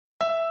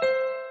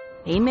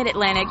Hey,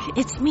 Mid-Atlantic,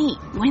 it's me,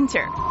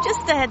 Winter.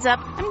 Just a heads up,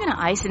 I'm gonna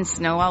ice and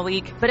snow all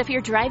week, but if you're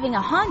driving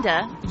a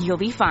Honda, you'll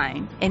be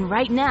fine. And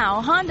right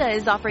now, Honda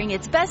is offering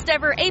its best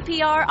ever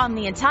APR on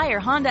the entire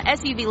Honda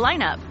SUV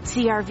lineup.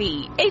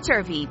 CR-V,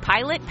 HR-V,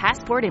 Pilot,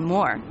 Passport, and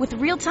more. With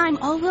real-time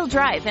all-wheel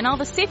drive and all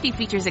the safety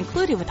features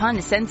included with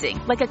Honda Sensing,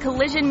 like a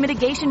collision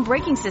mitigation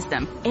braking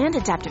system and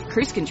adaptive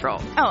cruise control.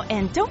 Oh,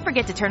 and don't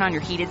forget to turn on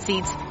your heated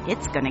seats.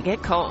 It's gonna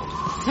get cold.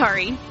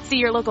 Sorry. See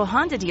your local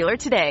Honda dealer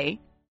today.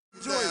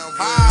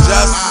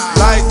 Just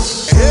like,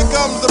 here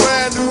comes the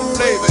brand new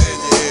flavor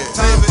in your ear.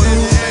 Time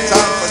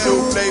for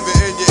new flavor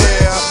in your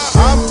ear.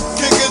 I'm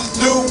kicking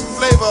new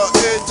flavor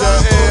in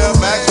your ear.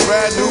 Max,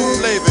 brand new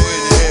flavor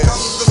in your ear.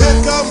 Here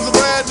comes the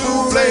brand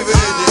new flavor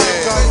in your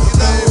ear.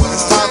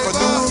 It's time for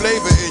new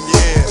flavor in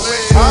your ear.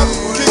 I'm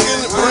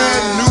kicking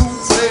brand new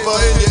flavor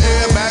in your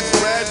ear. Max,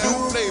 brand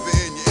new flavor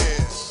in your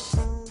ear.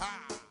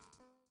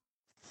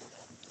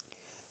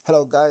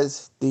 Hello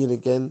guys, Dean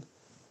again.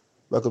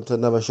 Welcome to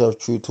another show of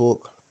True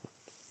Talk.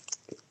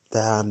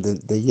 Damn,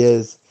 the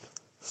year's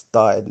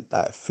started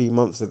like 3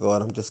 months ago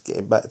and I'm just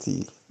getting back to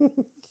you.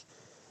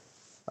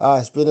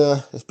 It's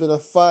been a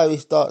fiery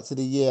start to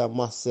the year, I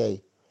must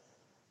say.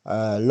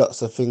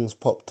 Lots of things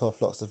popped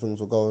off, lots of things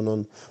were going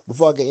on.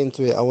 Before I get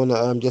into it, I want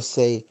to just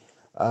say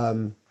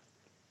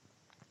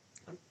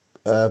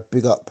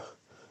big up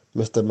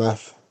Mr.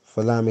 Math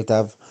for allowing me to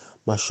have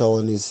my show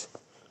on his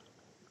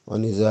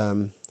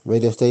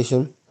radio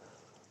station.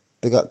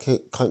 Big up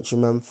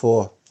Countryman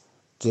for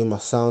doing my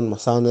sound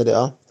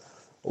editor.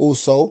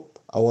 Also,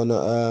 I want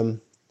to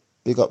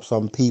big up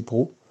some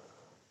people.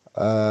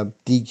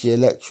 DG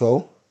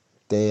Electro,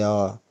 they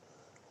are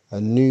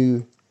a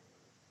new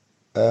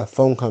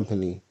phone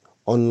company,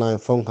 online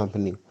phone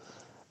company.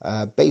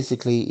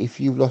 Basically, if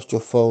you've lost your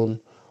phone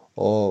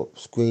or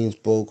screen's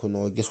broken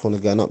or you just want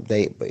to get an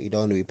update but you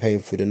don't want to be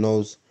paying through the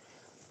nose,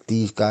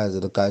 these guys are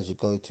the guys you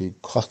go to.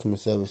 Customer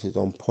service is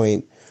on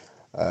point.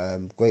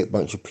 Great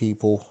bunch of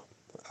people.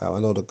 I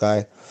know the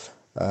guy.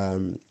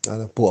 And I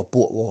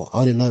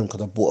didn't know him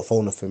because I bought a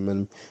phone off him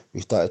and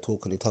we started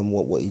talking. He told me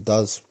what he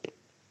does.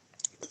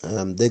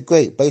 They're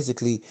great.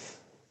 Basically,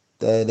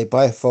 they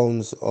buy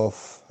phones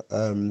off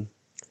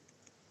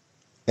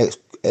they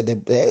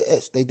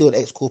do an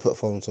ex-corporate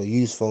phone, so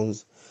used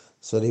phones.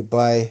 So they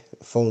buy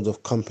phones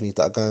of companies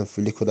that are going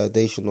through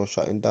liquidation or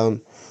shutting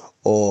down,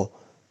 or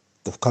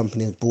the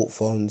company has bought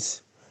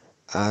phones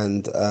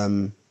and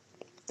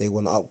they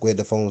want to upgrade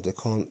the phones. They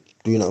can't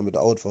do nothing with the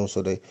old phones,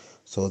 so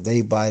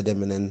they buy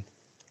them and then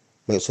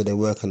make sure they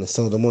work and they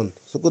sell them on.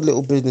 It's a good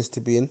little business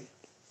to be in.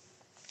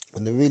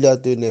 And they really are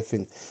doing their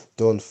thing.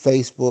 They're on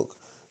Facebook,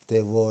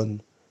 they're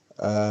on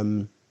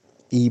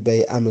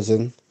eBay,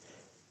 Amazon,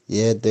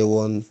 yeah, they're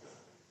on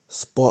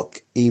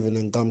Spock, even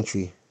and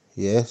Gumtree.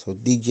 Yeah, so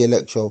DG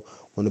Electro,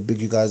 want to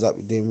big you guys up.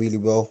 You're doing really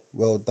well.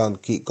 Well done.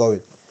 Keep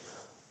going.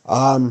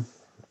 So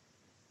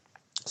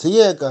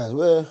yeah, guys,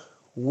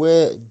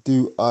 where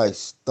do I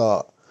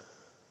start?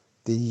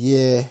 The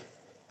year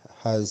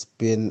has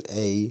been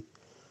a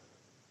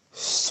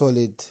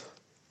solid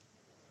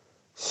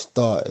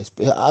start.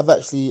 I've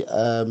actually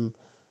I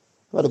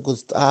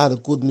had a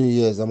good New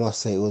Year's. I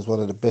must say it was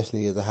one of the best New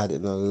Year's I had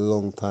in a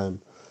long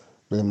time.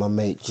 Me and my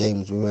mate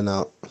James, we went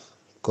out,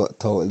 got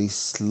totally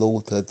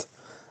slaughtered,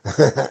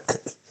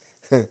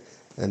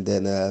 and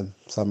then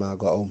somehow I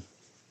got home.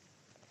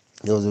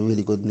 It was a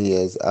really good New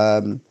Year's.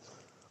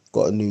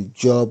 Got a new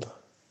job,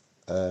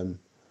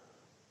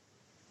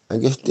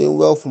 and just doing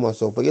well for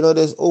myself. But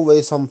there's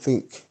always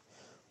something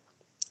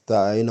that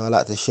I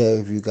like to share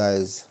with you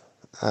guys,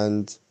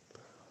 and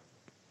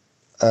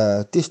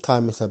this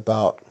time it's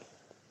about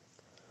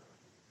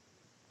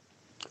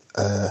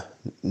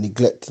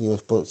neglecting your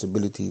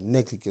responsibility,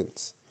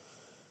 negligence.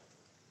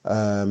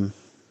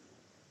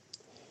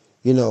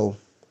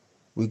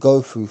 We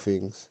go through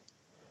things,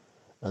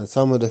 and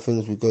some of the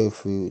things we go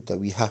through that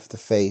we have to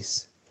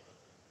face,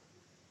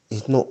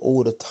 it's not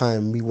all the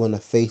time we want to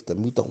face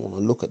them. We don't want to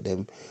look at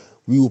them.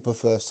 We would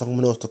prefer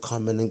someone else to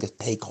come in and just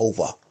take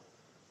over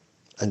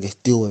and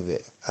just deal with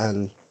it.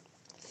 And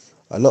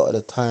a lot of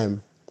the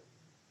time,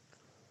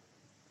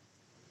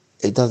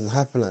 it doesn't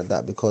happen like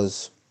that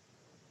because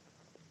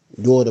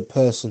you're the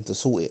person to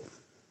sort it.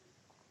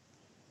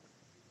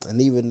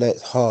 And even though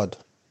it's hard,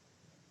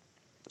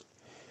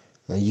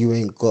 and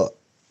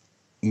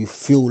you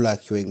feel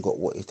like you ain't got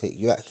what it takes,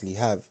 you actually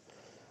have,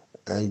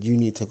 and you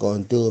need to go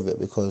and deal with it,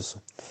 because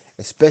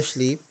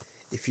especially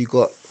if you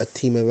got a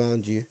team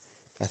around you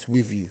that's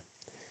with you.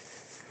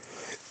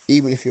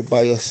 Even if you're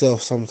by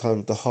yourself,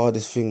 sometimes the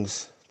hardest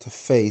things to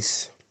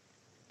face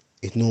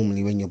is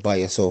normally when you're by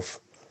yourself.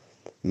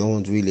 No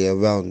one's really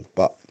around,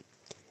 but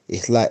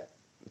it's like,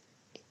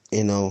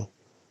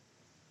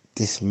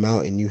 this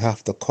mountain you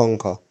have to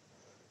conquer.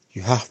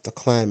 You have to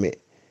climb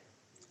it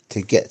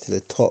to get to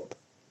the top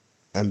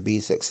and be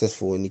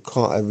successful. And you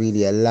can't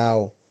really,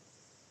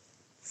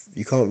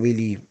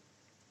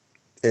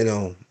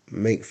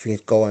 make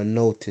things go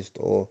unnoticed,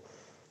 or,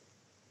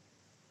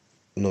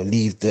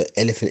 leave the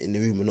elephant in the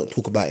room and not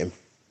talk about him.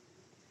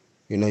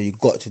 You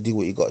got to do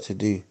what you got to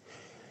do.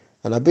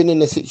 And I've been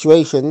in a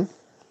situation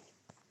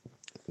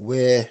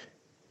where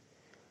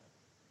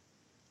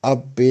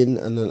I've been,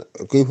 and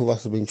a group of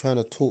us have been trying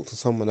to talk to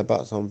someone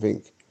about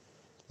something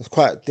that's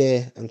quite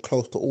dear and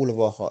close to all of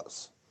our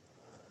hearts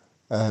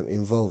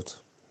involved.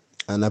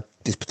 And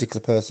this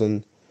particular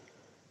person,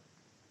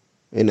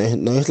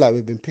 it's like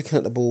we've been picking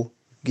up the ball,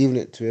 giving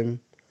it to him,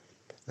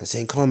 and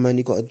saying, "Come on, man,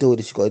 you got to do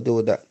this, you got to deal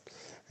with that."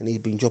 And he's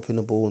been dropping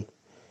the ball,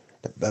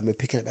 and we're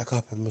picking it back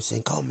up, and we're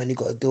saying, "Come on, man, you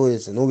got to do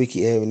this." And all we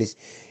keep hearing is,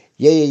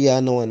 "Yeah, I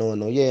know,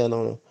 yeah, I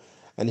know."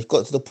 And it's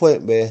got to the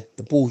point where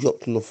the ball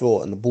dropped on the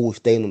floor, and the ball is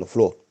staying on the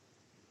floor,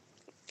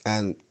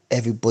 and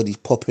everybody's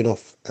popping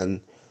off,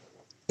 and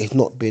it's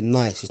not been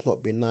nice. It's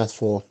not been nice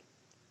for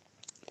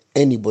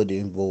anybody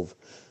involved.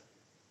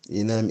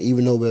 You know,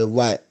 even though we're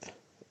right,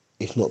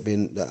 it's not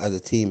been as a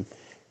team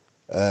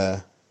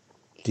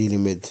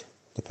dealing with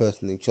the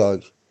person in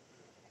charge.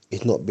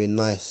 It's not been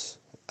nice,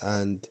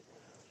 and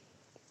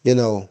you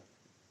know,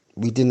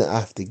 we didn't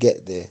have to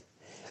get there.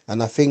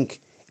 And I think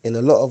in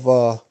a lot of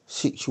our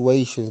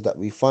situations that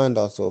we find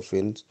ourselves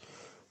in,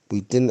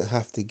 we didn't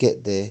have to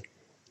get there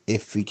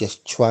if we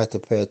just tried to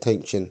pay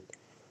attention,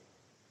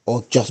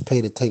 or just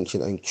paid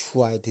attention and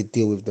tried to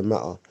deal with the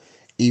matter,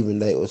 even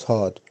though it was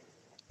hard.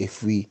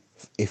 If we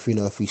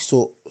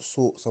sought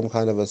some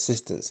kind of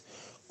assistance,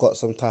 got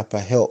some type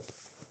of help,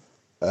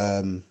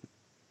 wrote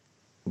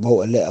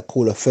a letter,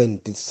 called a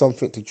friend, did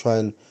something to try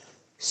and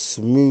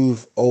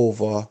smooth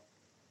over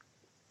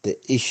the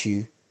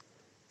issue,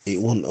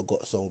 it wouldn't have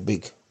got so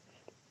big.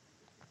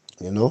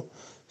 You know?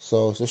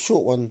 So it's a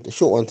short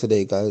one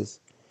today, guys.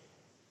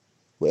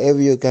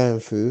 Whatever you're going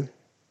through,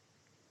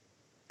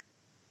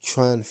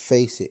 try and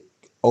face it,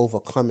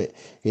 overcome it.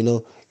 You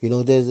know,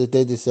 there's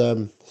this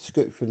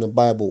scripture in the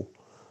Bible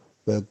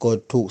where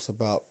God talks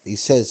about, he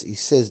says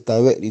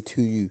directly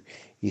to you,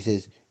 he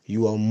says,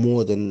 you are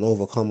more than an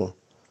overcomer.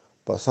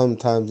 But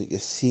sometimes it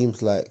just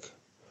seems like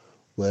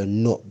we're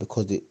not,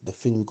 because the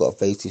thing we've got to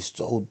face is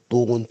so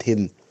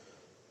daunting.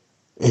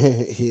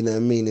 You know what I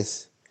mean?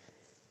 It's,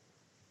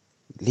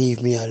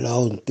 leave me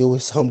alone, deal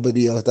with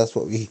somebody else. That's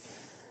what we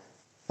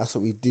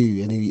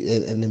do,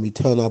 and then we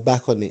turn our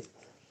back on it.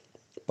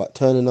 But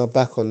turning our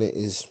back on it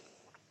is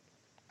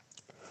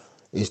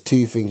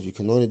two things. You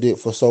can only do it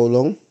for so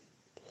long,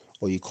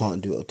 or you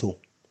can't do it at all.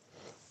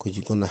 Because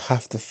you're gonna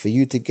have to, for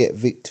you to get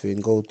victory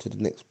and go to the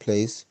next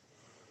place,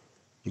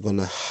 you're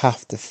gonna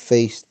have to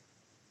face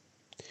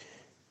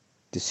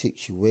the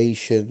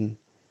situation,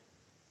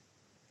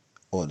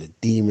 or the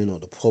demon, or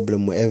the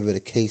problem, whatever the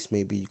case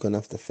may be. You're gonna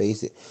have to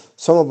face it.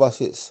 Some of us,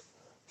 it's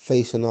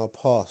facing our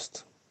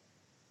past,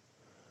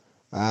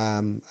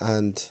 and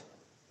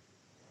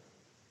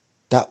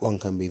that one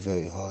can be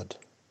very hard.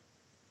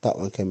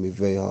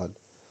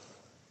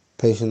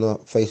 Facing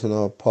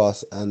our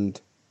past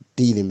and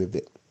dealing with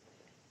it.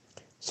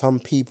 Some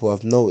people,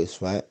 I've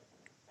noticed, right,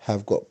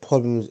 have got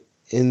problems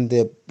in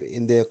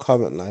their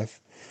current life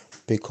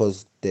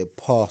because their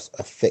past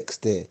affects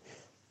their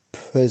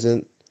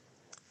present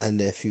and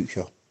their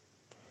future.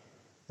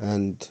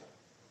 And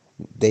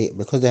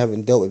because they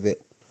haven't dealt with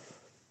it,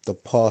 the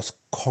past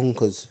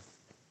conquers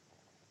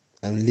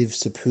and lives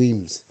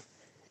supremes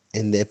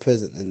in their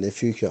present and their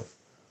future.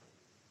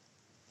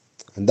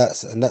 And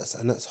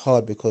that's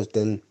hard, because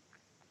then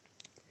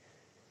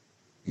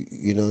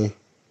you're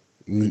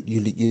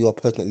a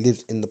person that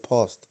lives in the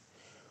past,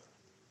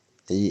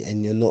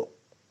 and you're not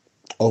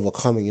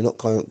overcoming. You're not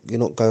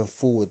going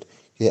forward.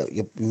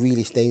 You're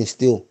really staying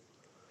still.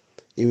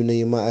 Even though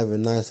you might have a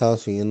nice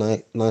house and your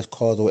nice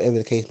cars, or whatever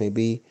the case may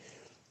be,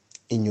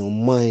 in your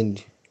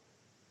mind,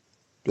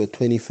 you're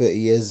 20, 30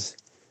 years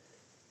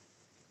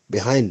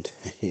behind.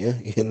 Yeah,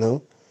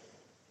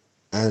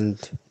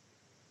 and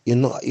you're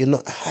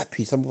not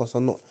happy. Some of us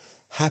are not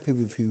happy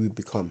with who we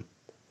become,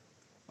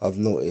 I've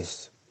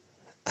noticed.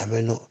 And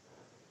we're not,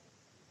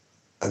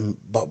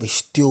 but we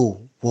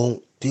still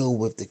won't deal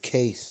with the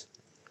case.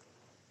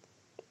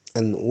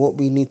 And what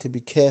we need to be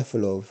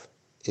careful of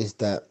is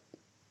that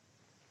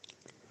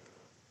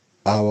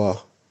our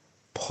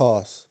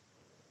past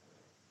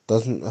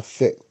doesn't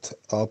affect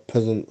our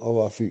present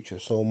or our future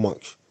so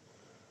much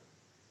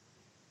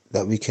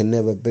that we can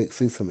never break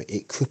free from it.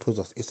 It cripples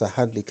us. It's a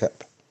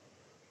handicap.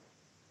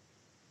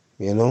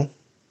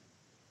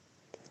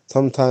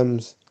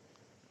 Sometimes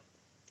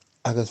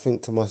I just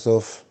think to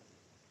myself,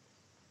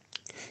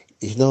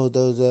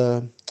 those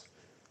the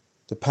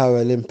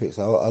Paralympics.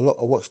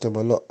 I watch them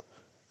a lot,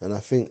 and I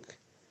think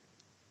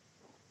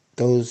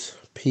those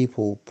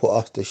people put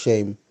us to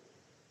shame,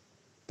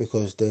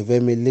 because they're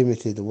very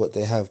limited in what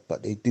they have,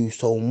 but they do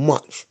so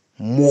much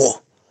more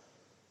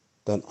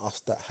than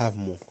us that have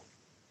more.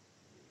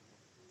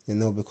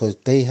 Because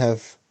they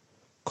have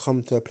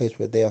come to a place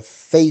where they are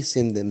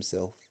facing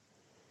themselves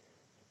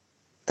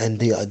and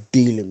they are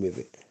dealing with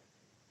it.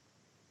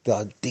 They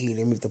are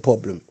dealing with the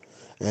problem.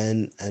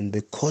 And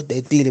because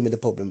they're dealing with the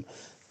problem,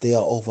 they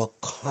are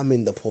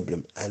overcoming the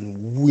problem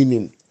and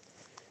winning.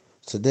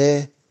 So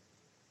their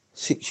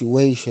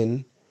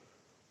situation,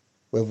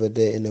 whether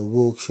they're in a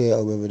wheelchair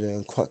or whether they're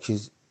in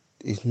crutches,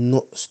 is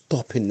not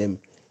stopping them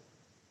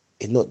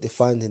it's not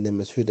defining them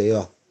as who they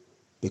are,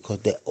 because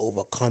they're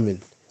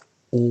overcoming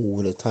all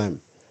the time,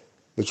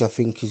 which I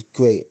think is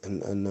great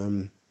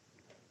and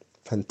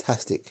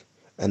fantastic,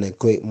 and a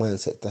great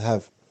mindset to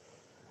have.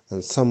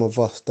 And some of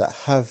us that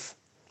have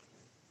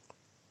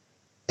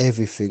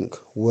everything,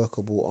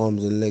 workable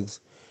arms and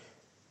legs,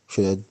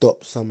 should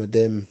adopt some of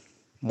them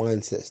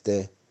mindsets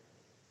there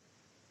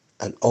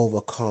and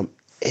overcome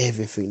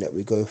everything that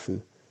we go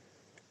through.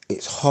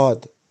 It's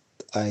hard,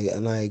 I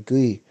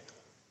agree,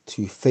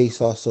 to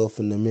face ourselves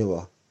in the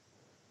mirror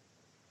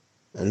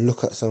and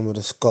look at some of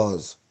the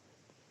scars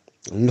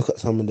and look at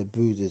some of the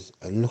bruises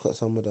and look at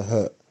some of the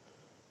hurt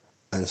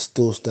and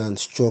still stand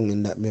strong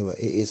in that mirror.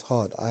 It is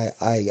hard, I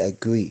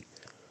agree.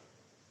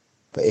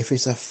 But if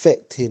it's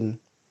affecting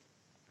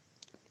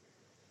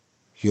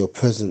your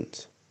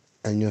present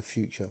and your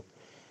future,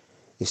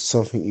 it's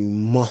something you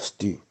must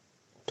do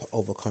to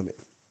overcome it.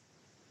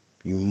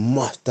 You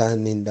must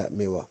stand in that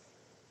mirror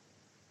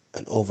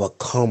and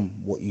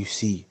overcome what you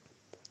see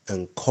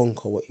and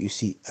conquer what you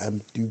see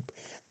and do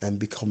and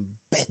become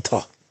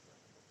better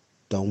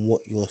than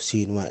what you're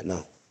seeing right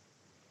now.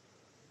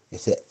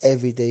 It's an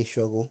everyday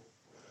struggle.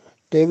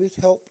 There is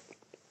help.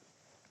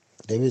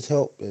 There is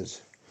help.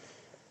 There's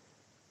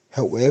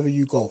help wherever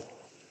you go.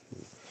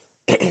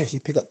 If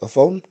you pick up the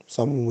phone,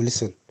 someone will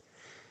listen.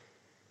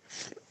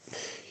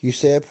 You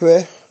say a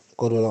prayer,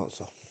 God will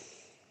answer.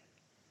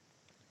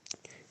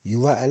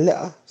 You write a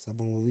letter,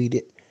 someone will read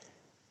it,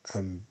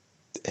 and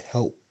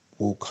help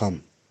will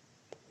come.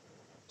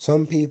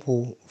 Some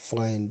people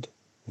find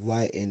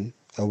writing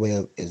a way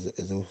of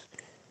as a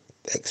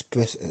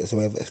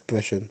way of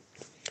expression.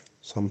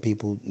 Some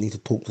people need to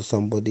talk to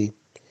somebody.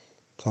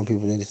 Some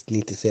people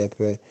need to say a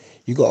prayer.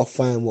 You got to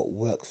find what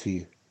works for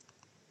you.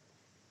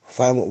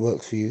 Find what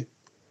works for you,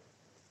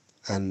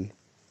 and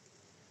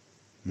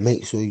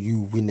make sure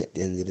you win at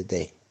the end of the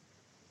day.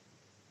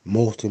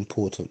 Most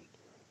important,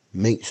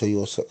 make sure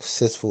you're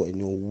successful and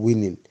you're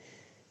winning.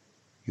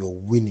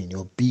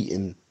 You're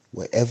beating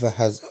whatever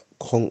has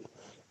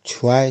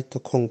tried to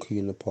conquer you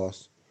in the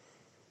past.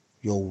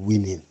 You're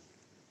winning.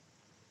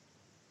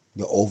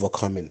 You're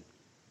overcoming.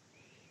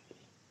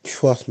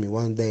 Trust me,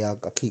 one day I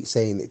keep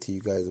saying it to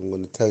you guys. I'm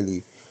going to tell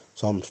you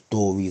some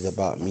stories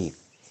about me.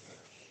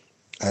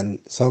 And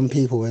some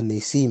people, when they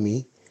see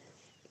me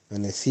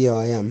and they see how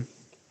I am,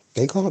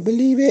 they can't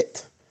believe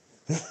it.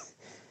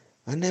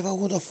 I never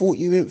would have thought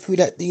you went through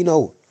that,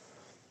 Dino.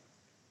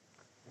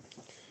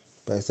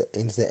 But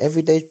it's the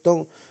everyday.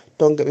 Don't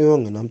get me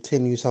wrong, and I'm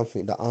telling you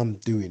something that I'm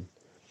doing.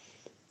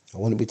 I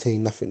wouldn't be telling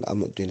you nothing that I'm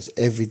not doing. It's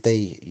every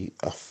day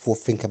I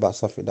think about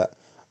something that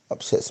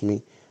upsets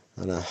me,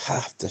 and I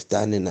have to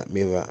stand in that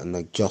mirror and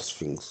adjust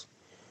things.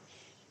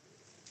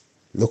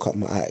 I look at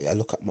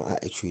my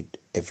attitude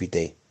every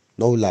day.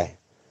 No lie.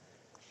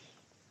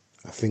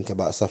 I think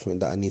about something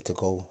that I need to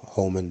go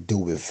home and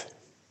deal with,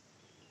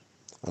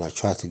 and I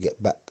try to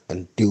get back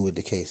and deal with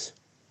the case.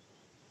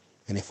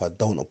 And if I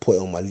don't, I put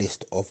it on my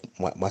list of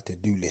my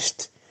to-do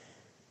list,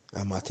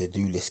 and my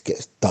to-do list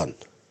gets done.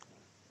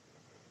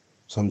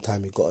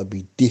 Sometimes you got to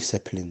be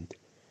disciplined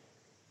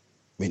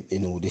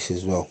in all this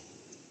as well.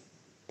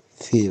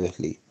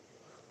 Seriously.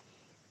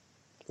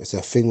 It's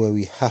a thing where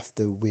we have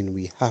to win.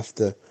 We have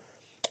to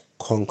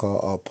conquer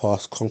our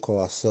past, conquer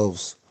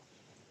ourselves,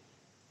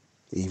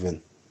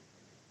 even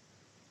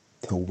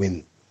to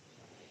win.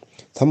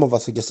 Some of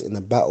us are just in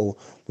a battle.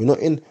 We're not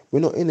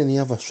in any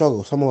other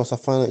struggle. Some of us are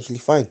financially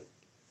fine.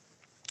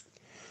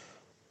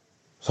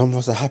 Some of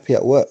us are happy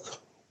at work.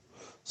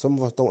 Some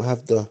of us don't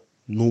have the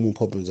normal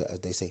problems, as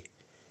they say.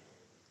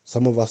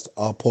 Some of us,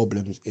 our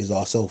problems is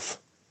ourselves.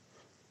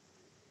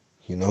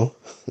 You know?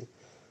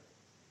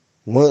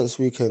 Once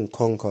we can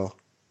conquer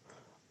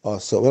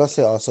ourselves, when I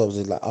say ourselves,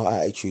 it's like our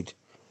attitude,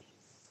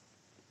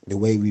 the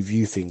way we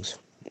view things.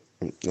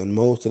 And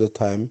most of the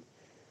time,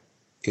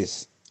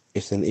 it's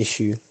an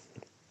issue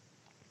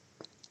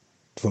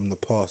from the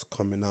past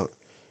coming out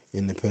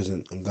in the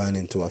present and going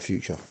into our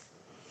future.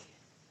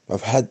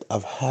 I've had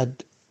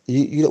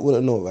you don't want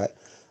to know, right?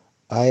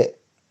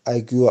 I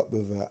grew up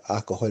with an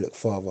alcoholic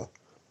father.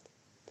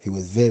 He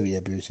was very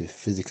abusive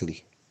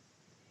physically.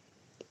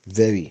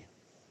 Very.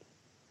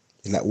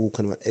 He's like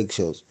walking on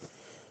eggshells.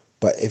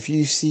 But if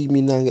you see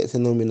me now and get to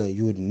know me now,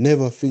 you would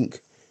never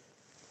think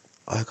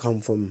I come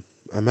from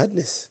a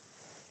madness.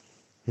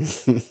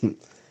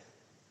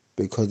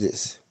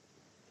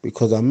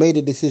 Because I made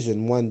a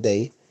decision one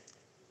day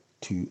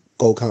to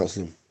go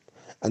counselling.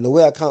 And the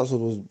way I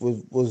counselled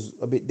was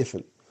a bit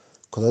different,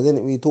 because I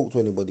didn't really talk to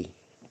anybody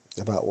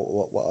about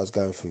what I was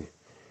going through.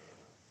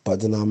 But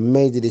then I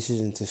made the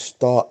decision to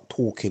start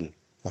talking.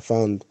 I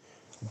found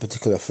a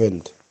particular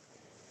friend.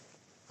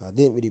 I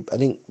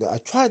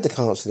tried the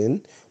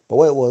counselling, but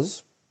what it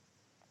was,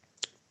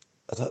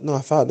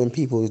 I found them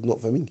people is not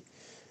for me.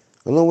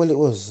 I don't know what it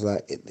was.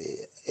 Like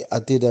I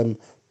did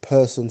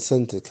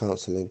person-centered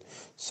counselling.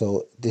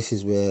 So this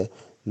is where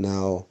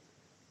now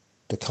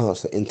the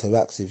counsellor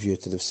interacts with you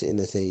instead of sitting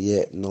there saying,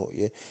 yeah, no,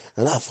 yeah.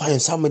 And I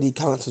find some of the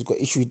counsellors got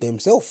issues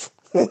themselves.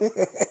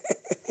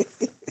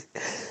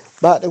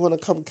 But they want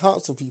to come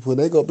counsel people and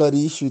they got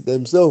bloody issues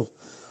themselves.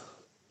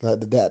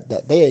 Like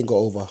that they ain't got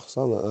over.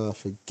 So I'm like,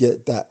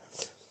 forget that.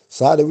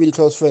 So I had a really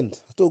close friend.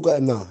 I still got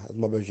him now as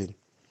my version.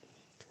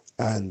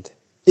 And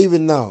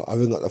even now, I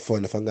ring up the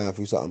phone if I'm going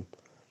through something.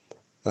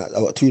 Like, I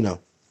got two now.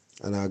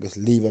 And I just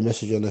leave a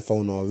message on their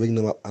phone or ring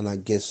them up and I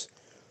just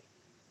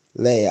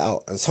lay it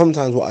out. And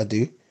sometimes what I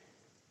do,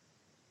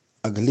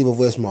 I can leave a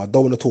voicemail. I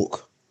don't want to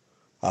talk.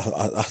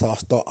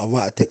 I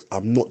write a text. I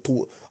don't want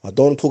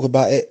to talk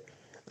about it.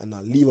 And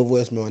I leave a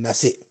voicemail and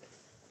that's it.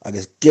 I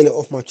just get it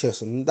off my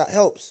chest and that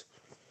helps.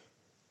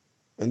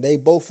 And they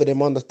both of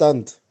them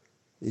understand.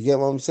 You get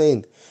what I'm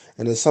saying?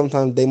 And then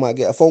sometimes they might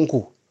get a phone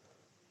call.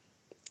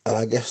 And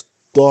I just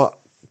start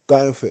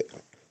going for it.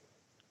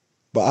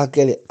 But I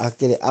get it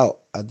out.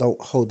 I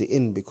don't hold it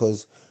in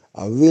because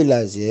I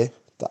realise, that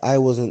I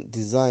wasn't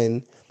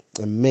designed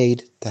and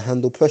made to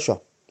handle pressure.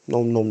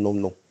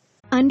 No.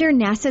 Under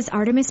NASA's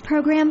Artemis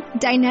program,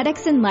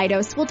 Dynetics and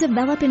Leidos will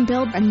develop and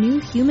build a new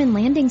human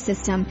landing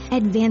system,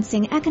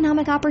 advancing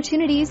economic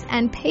opportunities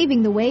and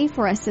paving the way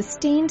for a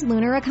sustained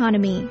lunar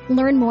economy.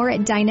 Learn more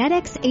at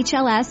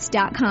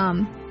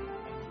DyneticsHLS.com.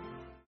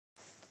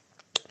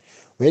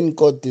 When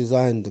God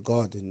designed the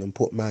garden and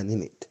put man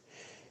in it,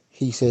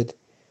 he said,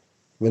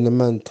 when the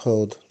man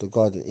told the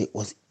garden it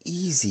was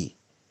easy,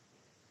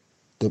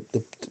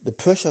 the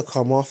pressure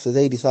come after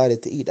they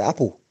decided to eat the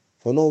apple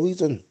for no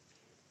reason.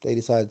 They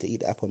decided to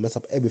eat the apple and mess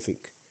up everything.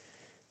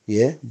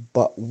 Yeah?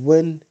 But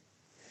when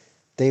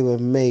they were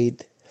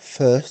made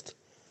first,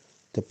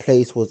 the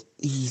place was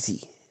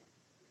easy.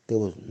 There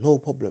was no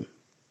problem.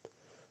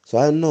 So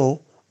I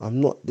know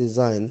I'm not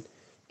designed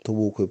to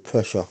walk with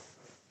pressure.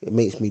 It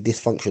makes me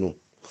dysfunctional.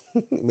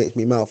 It makes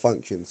me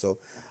malfunction.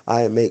 So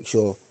I make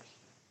sure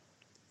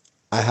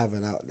I have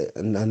an outlet.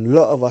 And a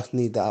lot of us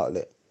need the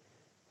outlet.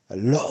 A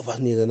lot of us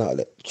need an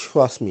outlet.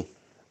 Trust me.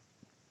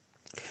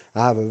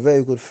 I have a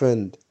very good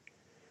friend.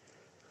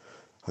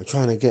 I'm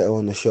trying to get her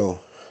on the show.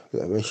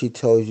 When she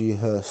tells you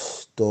her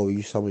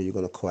story, some of you are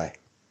going to cry.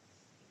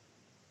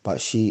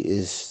 But she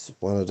is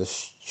one of the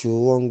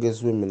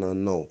strongest women I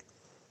know.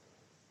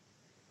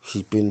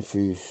 She's been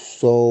through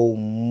so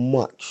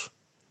much.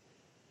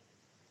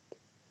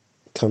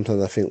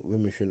 Sometimes I think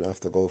women shouldn't have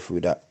to go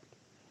through that.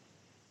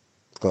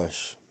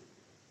 Gosh.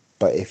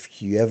 But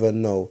if you ever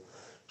know,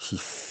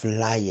 she's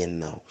flying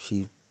now.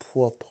 She's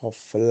proper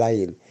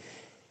flying.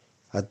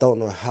 I don't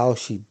know how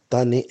she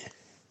done it.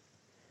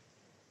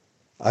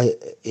 I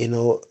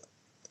don't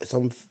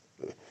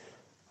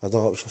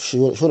know, she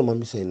wouldn't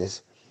mind me saying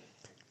this.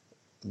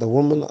 The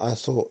woman I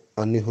thought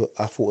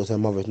was her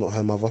mother is not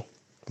her mother,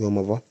 your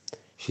mother.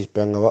 She's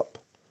bring her up.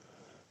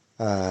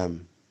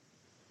 And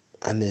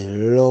there's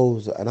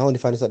loads, and I only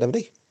found this out the other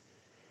day.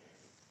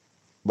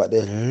 But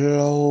there's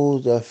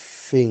loads of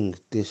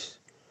things this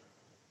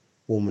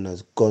woman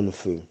has gone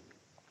through.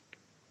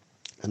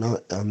 And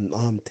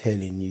I'm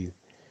telling you,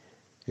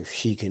 if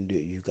she can do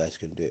it, you guys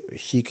can do it.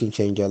 If she can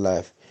change your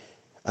life,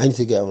 I need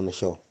to get her on the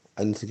show.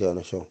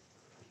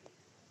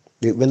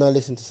 When I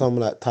listen to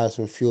someone like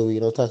Tyson Fury,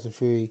 Tyson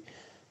Fury,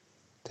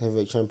 the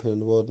heavyweight champion in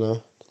the world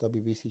now, the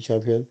WBC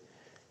champion,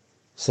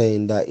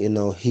 saying that,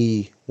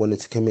 he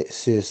wanted to commit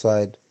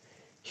suicide.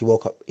 He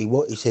woke up, he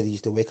said he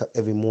used to wake up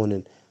every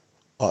morning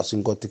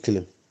asking God to kill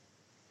him.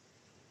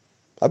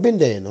 I've been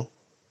there, I've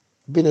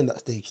been in that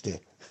stage there.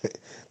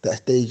 That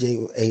stage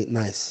ain't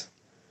nice.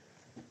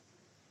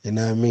 You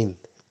know what I mean?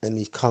 And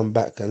he's come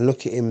back, and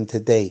look at him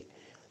today.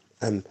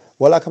 And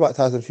what I like about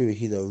Tyson Fury,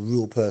 he's a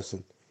real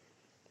person.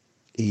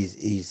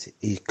 He's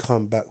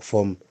come back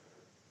from.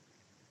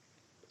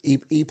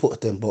 He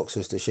put them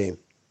boxers to shame,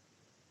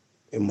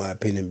 in my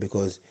opinion,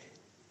 because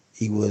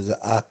he was an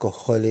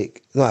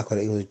alcoholic. Not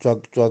alcoholic. He was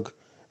a drug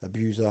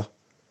abuser.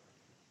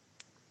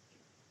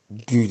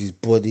 Abused his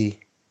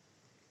body.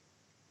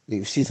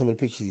 You see some of the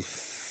pictures. He's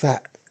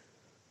fat.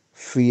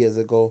 3 years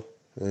ago,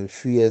 and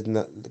 3 years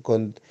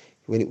gone.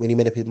 When he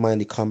made up his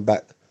mind, he come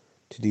back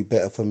to do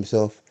better for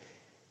himself.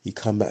 He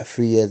come back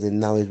 3 years and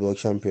now he's world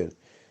champion.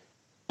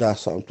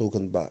 That's what I'm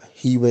talking about.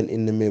 He went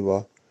in the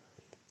mirror,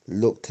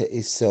 looked at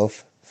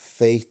himself,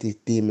 faced his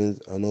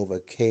demons and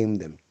overcame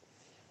them.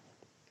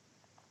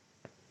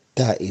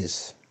 That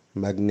is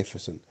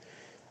magnificent.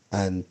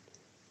 And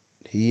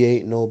he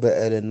ain't no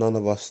better than none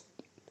of us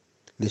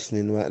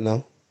listening right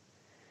now.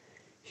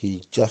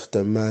 He's just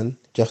a man,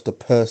 just a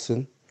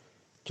person,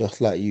 just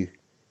like you.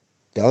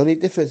 The only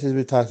difference is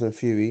with Tyson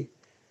Fury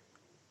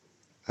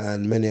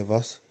and many of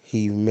us,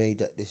 he made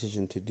that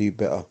decision to do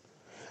better.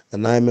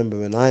 And I remember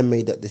when I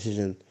made that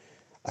decision,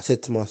 I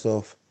said to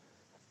myself,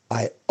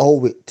 I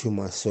owe it to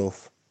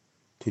myself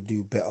to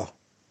do better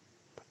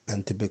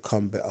and to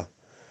become better.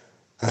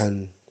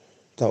 And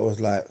that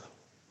was like,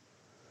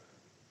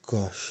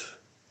 gosh,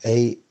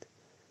 8,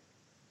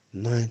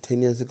 9,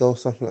 10 years ago,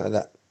 something like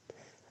that.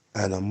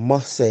 And I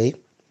must say,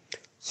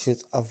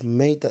 since I've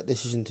made that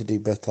decision to do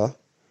better,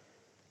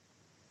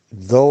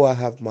 though I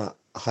have my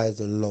highs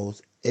and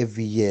lows,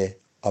 every year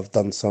I've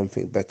done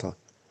something better.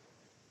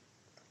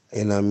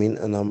 You know what I mean?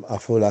 And I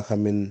feel like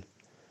I'm in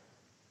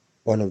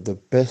one of the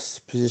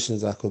best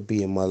positions I could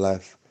be in my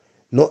life.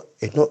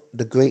 It's not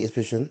the greatest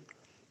position,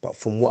 but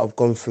from what I've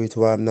gone through to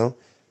where I am now,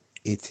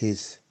 it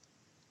is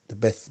the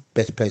best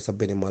place I've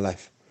been in my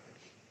life.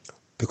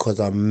 Because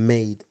I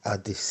made a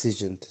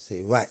decision to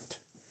say, right,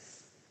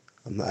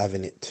 I'm not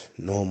having it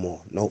no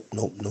more. Nope.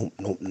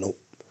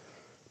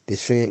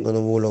 This thing ain't gonna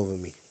roll over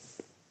me.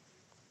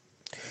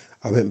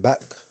 I went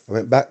back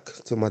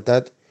to my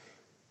dad,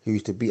 who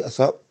used to beat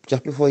us up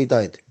just before he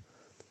died.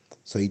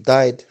 So he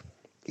died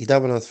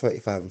when I was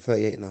 35. I'm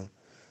 38 now.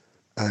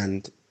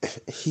 And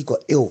he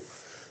got ill.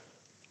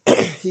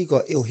 He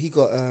got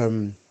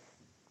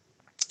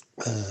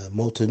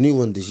motor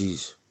neuron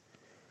disease.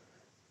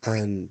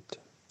 And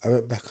I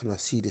went back and I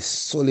see this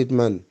solid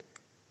man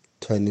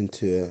turn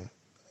into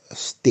a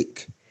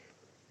stick.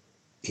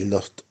 He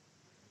lost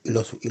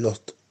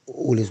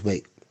all his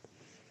weight.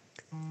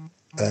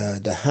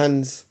 The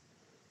hands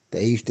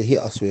that he used to hit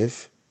us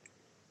with,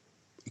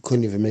 he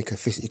couldn't even make a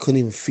fist. He couldn't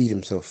even feed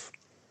himself.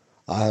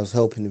 I was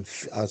helping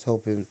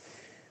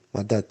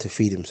my dad to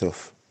feed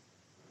himself.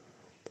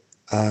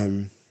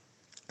 And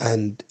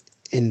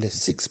in the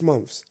 6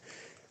 months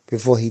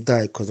before he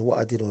died, because what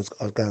I did was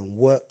I was going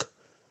work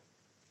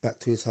back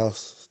to his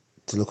house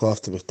to look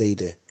after him, stay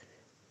there,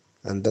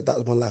 and that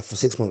was my life for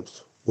 6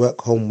 months.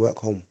 Work home,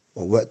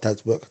 or work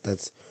dads.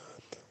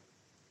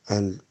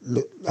 And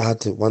look,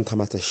 one time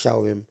I had to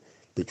shower him,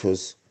 which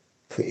was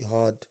pretty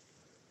hard,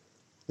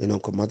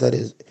 because my dad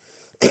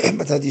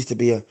used to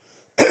be a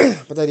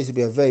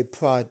very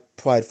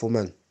prideful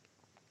man.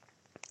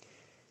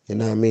 You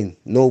know what I mean?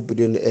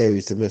 Nobody in the area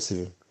used to mess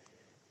with him.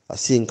 I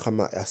see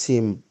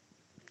him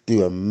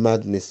do a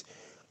madness,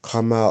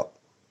 come out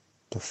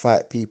to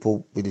fight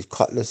people with his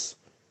cutlass,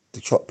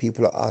 to chop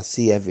people up. I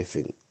see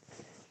everything.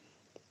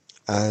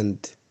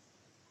 And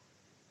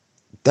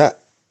I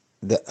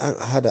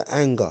had an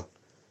anger.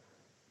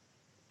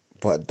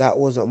 But that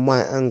wasn't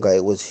my anger,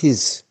 it was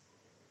his.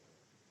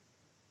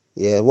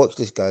 Yeah, watch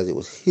this, guys. It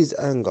was his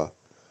anger.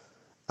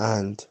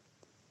 And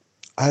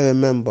I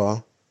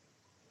remember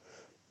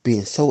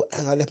being so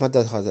angry. I left my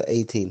dad's house at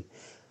 18.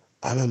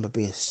 I remember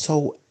being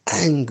so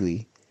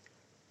angry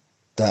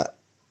that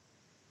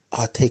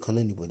I'd take on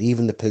anybody,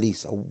 even the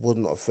police. I was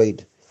not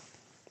afraid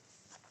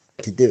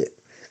to do it.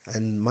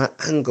 And my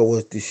anger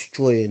was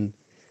destroying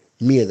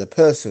me as a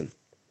person.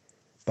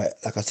 But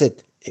like I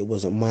said, it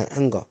wasn't my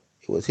anger,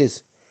 it was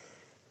his.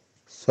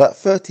 So at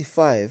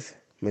 35,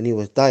 when he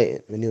was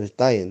dying,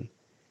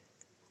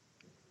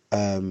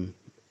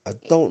 I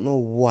don't know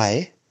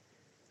why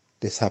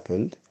this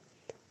happened,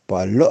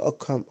 but a lot of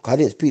I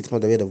didn't speak to my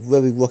dad. We had a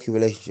very rocky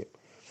relationship,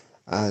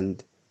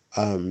 and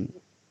I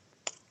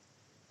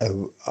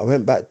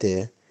went back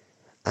there,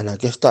 and I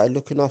just started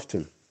looking after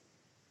him.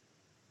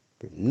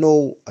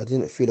 No, I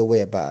didn't feel a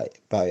way about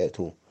it at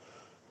all.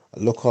 I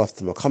look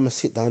after him. I come and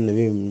sit down in the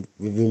room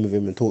with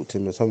him and talk to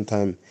him, and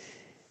sometimes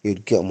he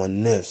would get on my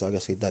nerves. So I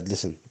just say, Dad,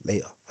 listen,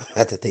 later. I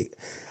had to take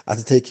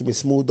him in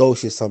small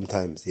doses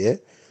sometimes, yeah.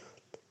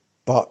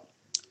 But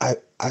I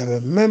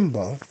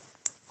remember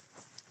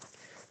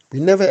we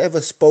never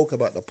ever spoke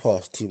about the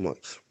past too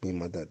much, me and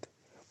my dad,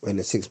 in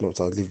the 6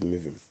 months I was living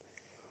with him.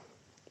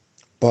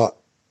 But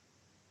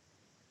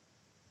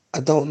I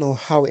don't know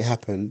how it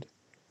happened,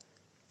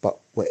 but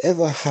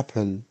whatever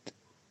happened,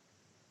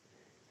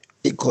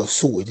 it got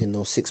sorted in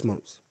those 6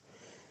 months.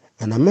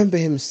 And I remember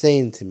him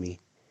saying to me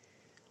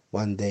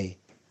one day,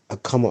 I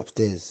come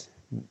upstairs.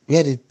 We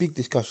had this big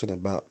discussion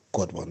about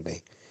God one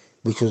day,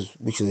 which was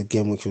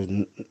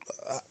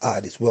out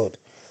of this world,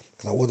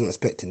 because I wasn't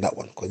expecting that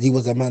one. Because he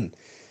was a man,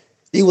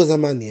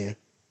 yeah,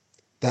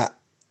 that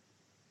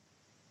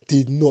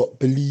did not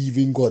believe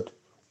in God,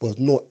 was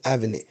not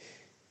having it.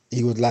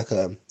 He was like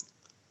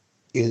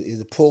he was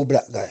a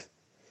pro-black guy,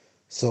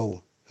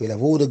 so he'd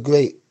have all the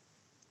great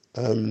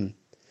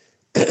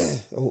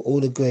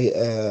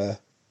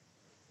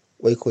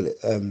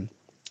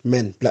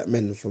black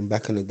men from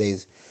back in the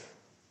days,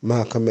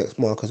 Malcolm X,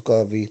 Marcus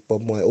Garvey,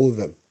 Bob Marley, all of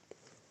them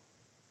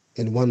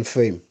in one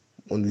frame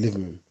on the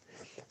living room.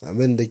 And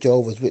when the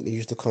Jehovah's Witness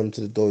used to come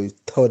to the door, he'd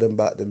tell them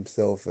about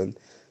themselves and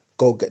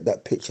go get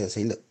that picture and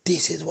say, look,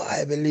 this is what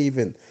I believe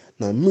in.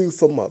 Now move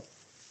from my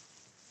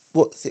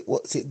what's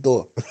it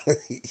door.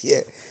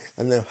 Yeah.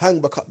 And then hang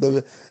back up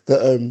the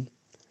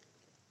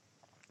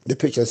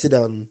picture and sit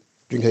down,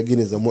 drink a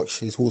Guinness and watch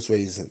his horse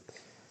racing.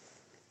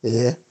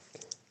 Yeah.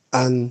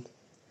 And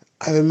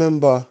I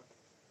remember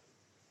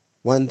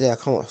one day I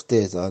come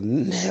upstairs, I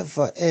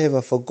never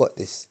ever forgot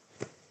this.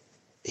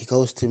 He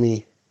goes to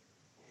me,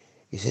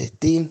 he says,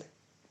 Dean,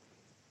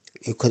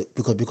 because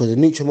the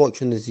neutral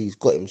disease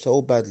got him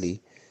so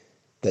badly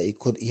that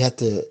he had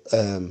to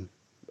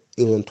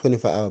he was on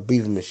 24-hour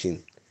breathing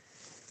machine,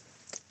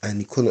 and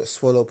he couldn't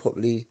swallow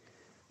properly.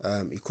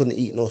 He couldn't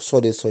eat no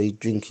solids, so he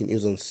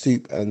was on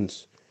soup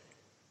and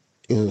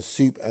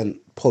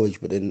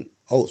porridge, but then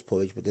oats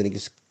porridge, but then he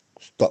just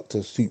stuck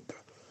to soup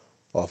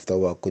after a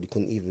while because he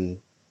couldn't even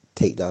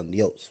take down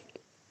the oats.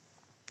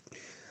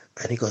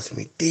 And he goes to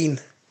me, Dean,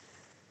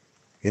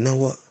 you know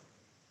what?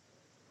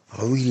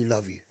 I really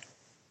love you.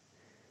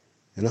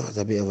 And that was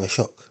a bit of a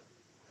shock.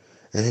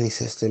 And then he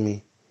says to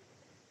me,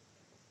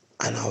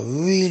 and I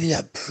really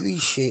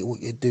appreciate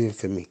what you're doing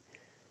for me.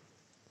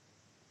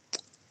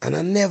 And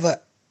I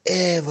never,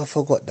 ever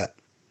forgot that.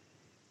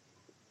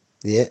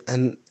 Yeah,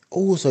 and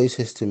also he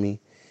says to me,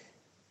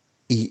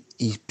 he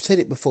said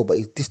it before, but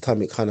this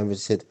time it kind of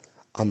said,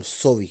 I'm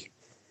sorry.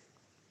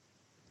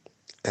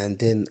 And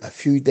then a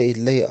few days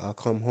later, I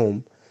come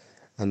home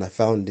and I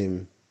found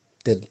him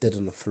dead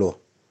on the floor.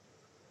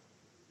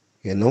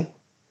 You know?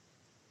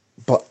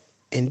 But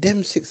in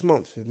them 6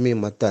 months with me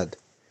and my dad,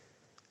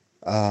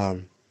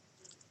 I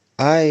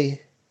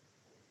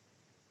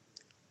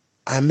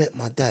met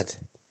my dad,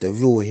 the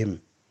real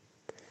him.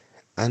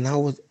 And I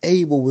was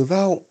able,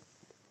 without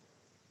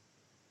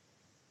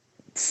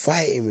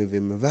fighting with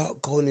him,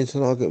 without going into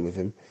an argument with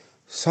him,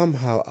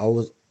 somehow I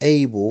was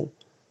able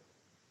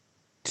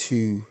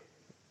to,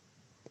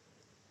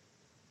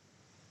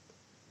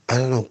 I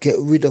don't know, get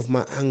rid of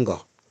my anger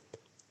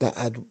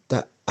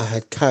that I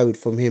had carried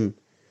from him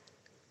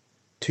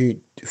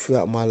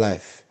throughout my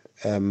life,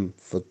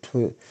 for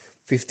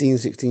 15,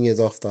 16 years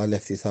after I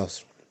left his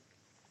house.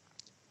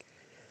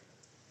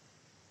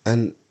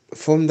 And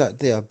from that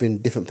day, I've been a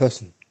different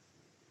person.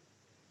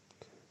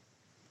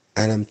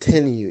 And I'm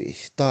telling you, it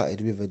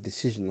started with a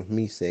decision of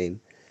me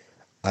saying,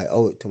 I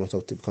owe it to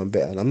myself to become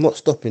better. And I'm not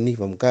stopping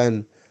either. I'm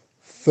going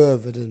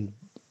further than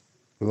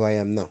where I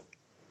am now.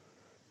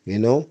 You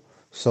know?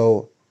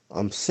 So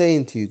I'm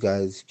saying to you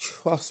guys,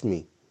 trust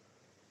me,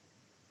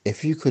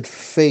 if you could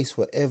face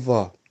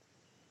whatever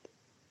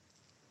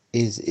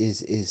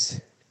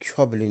is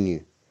troubling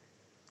you,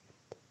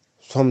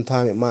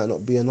 sometimes it might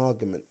not be an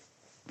argument.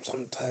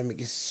 Sometimes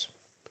it's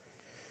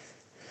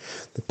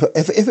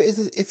if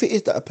it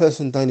is that a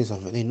person done you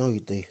something, they know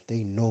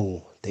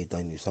they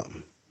done you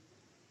something.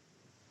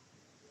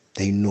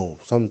 They know.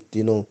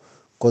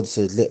 God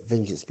says, let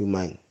vengeance be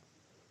mine.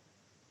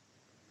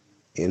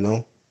 You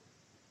know?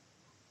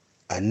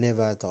 I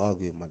never had to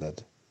argue with my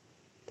dad.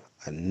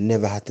 I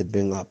never had to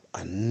bring up.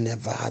 I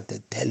never had to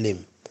tell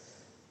him,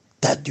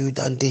 Dad, you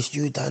done this,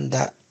 you done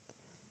that.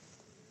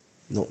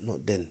 No,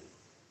 not then.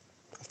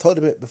 I've told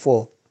him it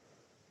before,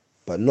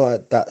 but not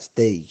at that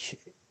stage.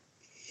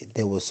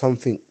 There was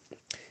something,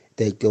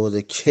 there was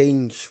a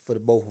change for the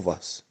both of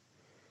us.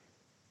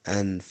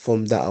 And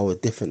from that, I was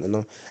different.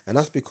 And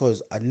that's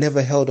because I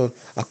never held on.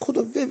 I could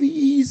have very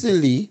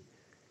easily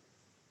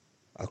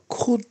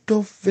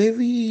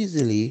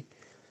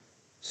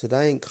said,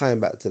 I ain't coming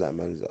back to that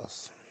man's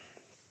ass.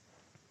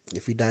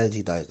 If he dies,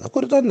 he dies. I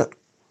could have done that.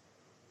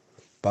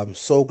 But I'm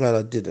so glad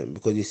I didn't,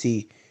 because you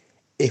see,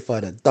 if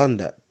I'd have done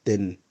that,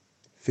 then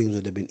things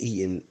would have been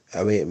eating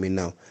away at me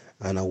now,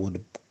 and I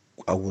would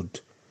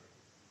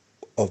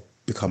have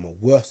become a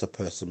worse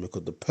person,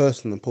 because the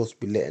person I'm supposed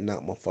to be letting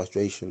out my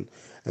frustration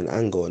and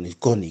anger on is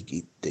gone.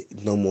 He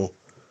no more,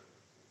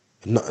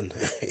 nothing.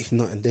 He's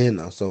nothing there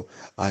now. So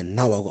I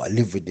got to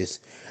live with this,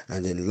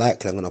 and then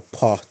likely I'm gonna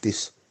pass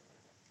this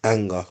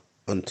anger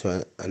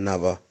onto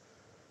another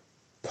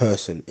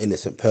person,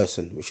 innocent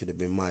person, which should have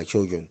been my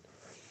children.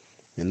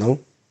 You know?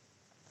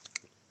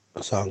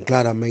 So I'm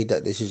glad I made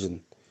that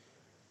decision,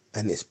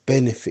 and it's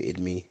benefited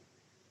me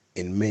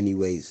in many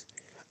ways.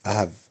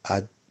 I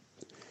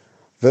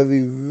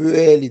very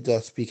rarely do I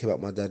speak about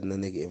my dad in a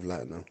negative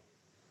light now.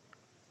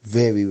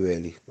 Very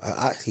rarely.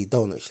 I actually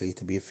don't, when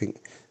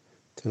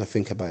I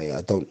think about it,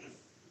 I don't.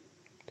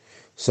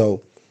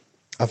 So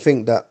I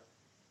think that,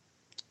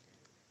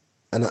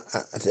 and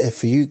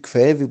for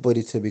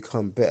everybody to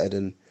become better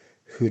than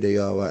who they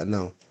are right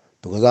now,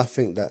 because I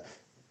think that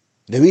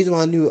the reason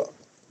why I knew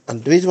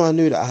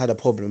that I had a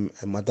problem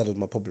and my dad was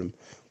my problem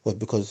was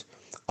because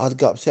I'd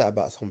get upset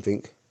about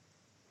something,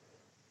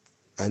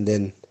 and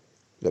then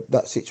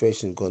that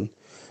situation's gone,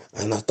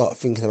 and I start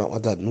thinking about my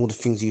dad and all the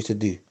things he used to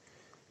do,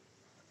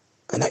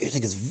 and that used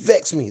to just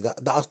vex me,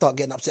 that I start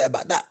getting upset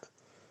about that.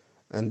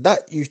 And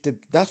that's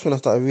when I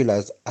started to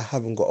realise I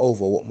haven't got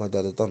over what my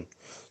dad had done.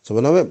 So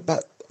when I went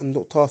back and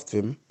looked after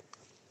him,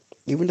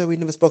 even though we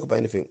never spoke about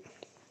anything,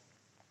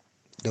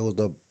 there was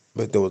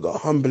a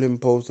humbling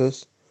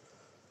process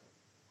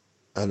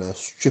and a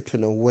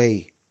stripping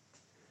away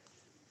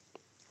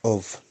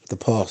of the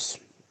past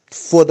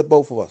for the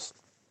both of us.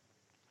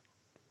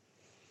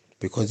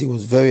 Because he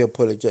was very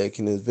apologetic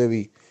and he was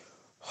very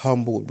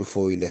humbled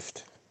before he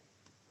left.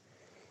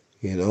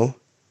 You know?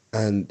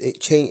 And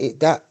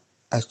that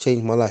has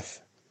changed my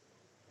life.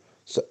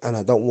 So, and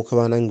I don't walk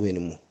around angry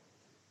anymore.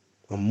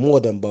 I'm more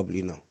than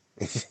bubbly now.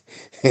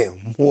 Yeah,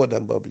 more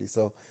than bubbly.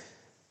 So,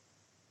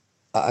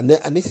 and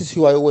this is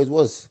who I always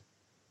was,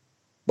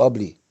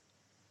 bubbly.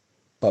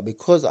 But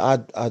because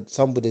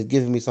somebody had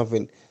given me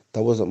something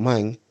that wasn't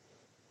mine,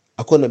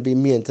 I couldn't be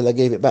me until I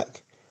gave it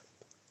back.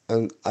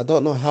 And I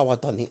don't know how I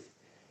done it,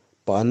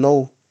 but I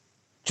know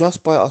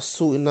just by us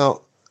sorting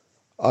out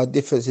our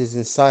differences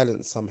in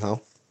silence somehow,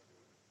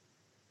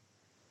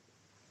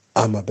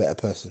 I'm a better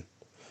person.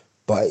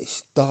 But it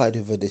started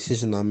with a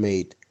decision I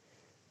made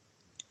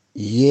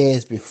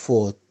years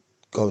before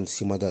going to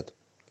see my dad,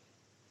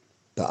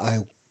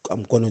 that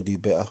I'm going to do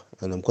better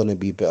and I'm going to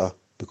be better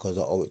because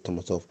I owe it to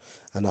myself.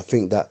 And I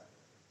think that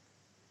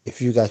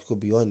if you guys could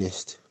be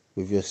honest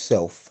with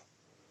yourself,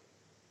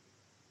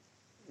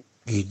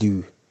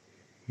 you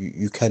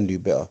can do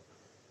better.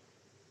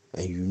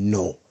 And you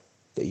know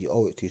that you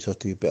owe it to yourself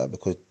to do better,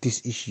 because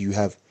this issue you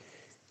have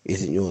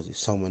isn't yours, it's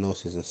someone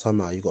else's, and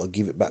somehow you got to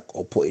give it back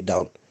or put it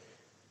down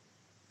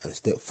and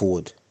step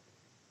forward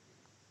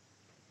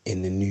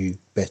in the new,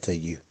 better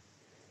you.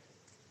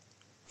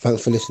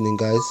 Thanks for listening,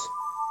 guys.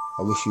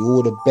 I wish you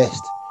all the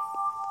best.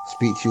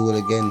 Speak to you all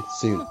again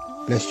soon.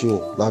 Bless you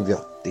all. Love ya.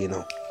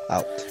 Dino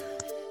out.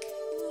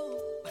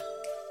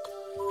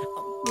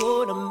 I'm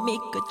gonna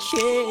make a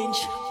change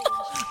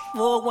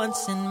for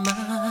once in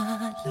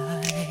my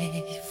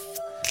life.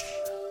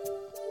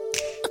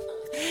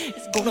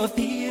 It's gonna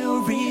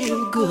feel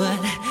real good.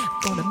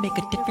 Gonna make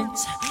a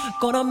difference.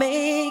 Gonna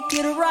make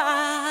it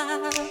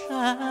right.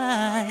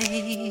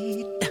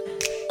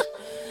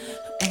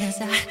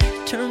 As I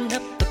turn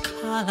up the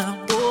collar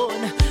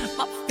on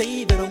my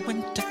favorite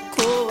winter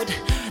coat,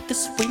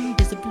 this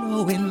wind is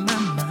blowing my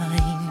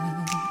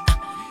mind.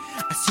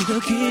 I see the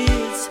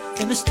kids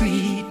in the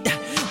street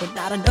with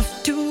not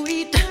enough to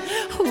eat.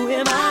 Who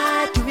am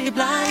I to be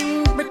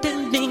blind,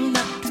 pretending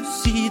not to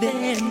see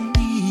their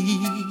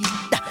need?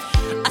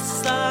 A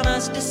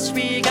sonorous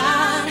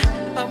disregard,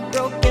 a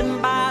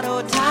broken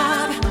bottle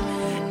top,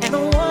 and a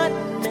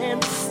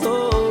one-man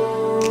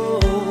soul.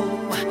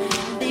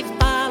 They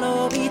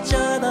follow each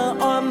other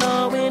on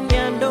the wind,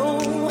 you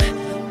know,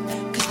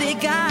 'cause they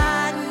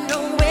got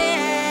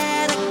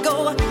nowhere to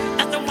go.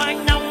 That's why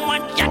I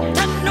want you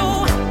to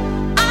know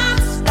I'm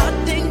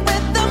starting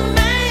with the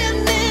man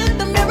in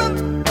the mirror.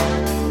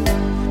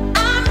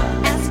 I'm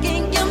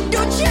asking him to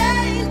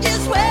change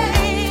his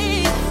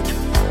ways,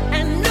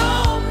 and no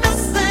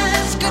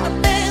message could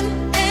have been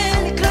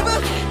any clearer.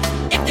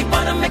 If they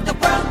wanna make the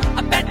world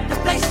a better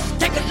place,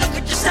 take a look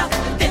at yourself,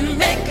 then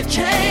make a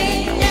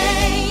change.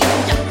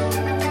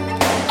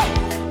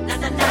 Na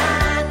na na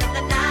na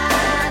na na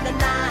na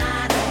na.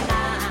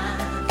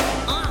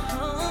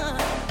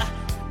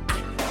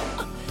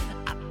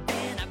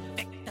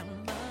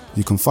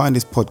 You can find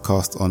this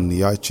podcast on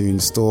the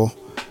iTunes Store,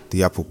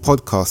 the Apple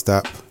Podcast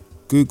app,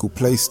 Google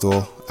Play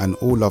Store, and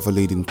all other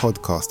leading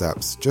podcast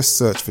apps. Just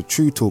search for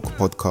True Talk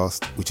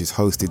Podcast, which is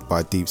hosted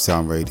by Deep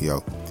Sound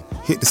Radio.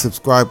 Hit the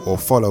subscribe or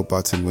follow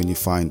button when you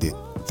find it.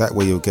 That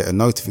way you'll get a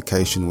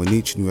notification when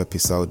each new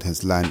episode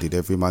has landed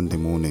every Monday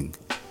morning.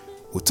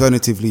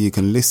 Alternatively, you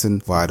can listen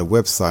via the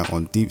website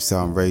on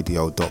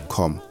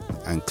deepsoundradio.com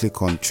and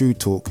click on True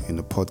Talk in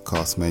the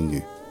podcast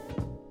menu.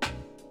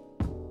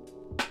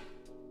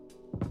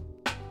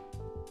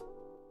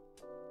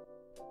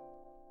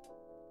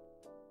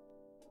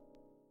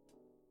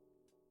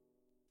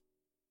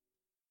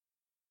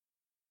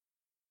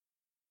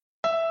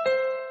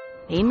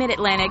 Hey,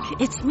 Mid-Atlantic,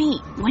 it's me,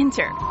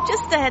 Winter.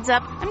 Just a heads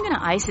up, I'm gonna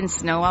ice and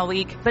snow all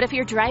week, but if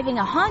you're driving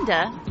a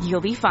Honda,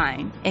 you'll be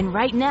fine. And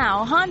right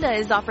now, Honda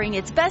is offering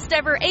its best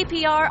ever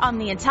APR on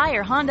the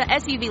entire Honda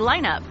SUV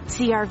lineup.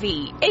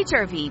 CR-V,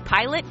 HR-V,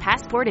 Pilot,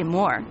 Passport, and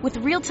more. With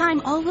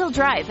real-time all-wheel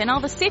drive and all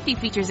the safety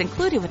features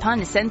included with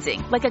Honda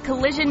Sensing, like a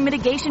collision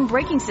mitigation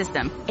braking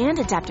system and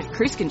adaptive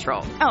cruise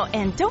control. Oh,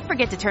 and don't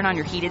forget to turn on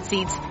your heated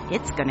seats.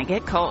 It's gonna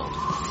get cold.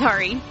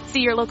 Sorry. See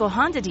your local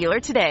Honda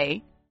dealer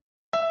today.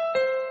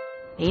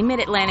 Hey,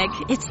 Mid-Atlantic,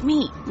 it's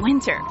me,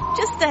 Winter.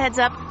 Just a heads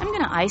up, I'm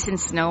gonna ice and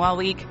snow all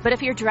week, but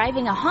if you're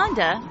driving a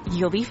Honda,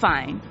 you'll be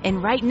fine.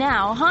 And right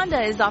now,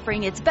 Honda is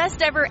offering its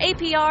best ever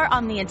APR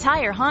on the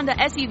entire Honda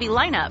SUV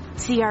lineup.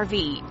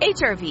 CR-V,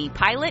 HR-V,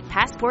 Pilot,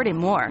 Passport, and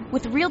more.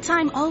 With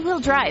real-time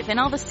all-wheel drive and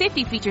all the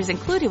safety features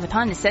included with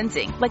Honda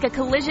Sensing, like a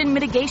collision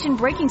mitigation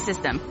braking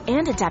system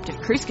and adaptive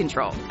cruise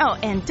control. Oh,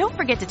 and don't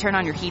forget to turn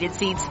on your heated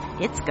seats.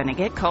 It's gonna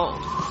get cold.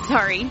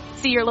 Sorry.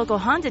 See your local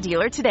Honda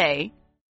dealer today.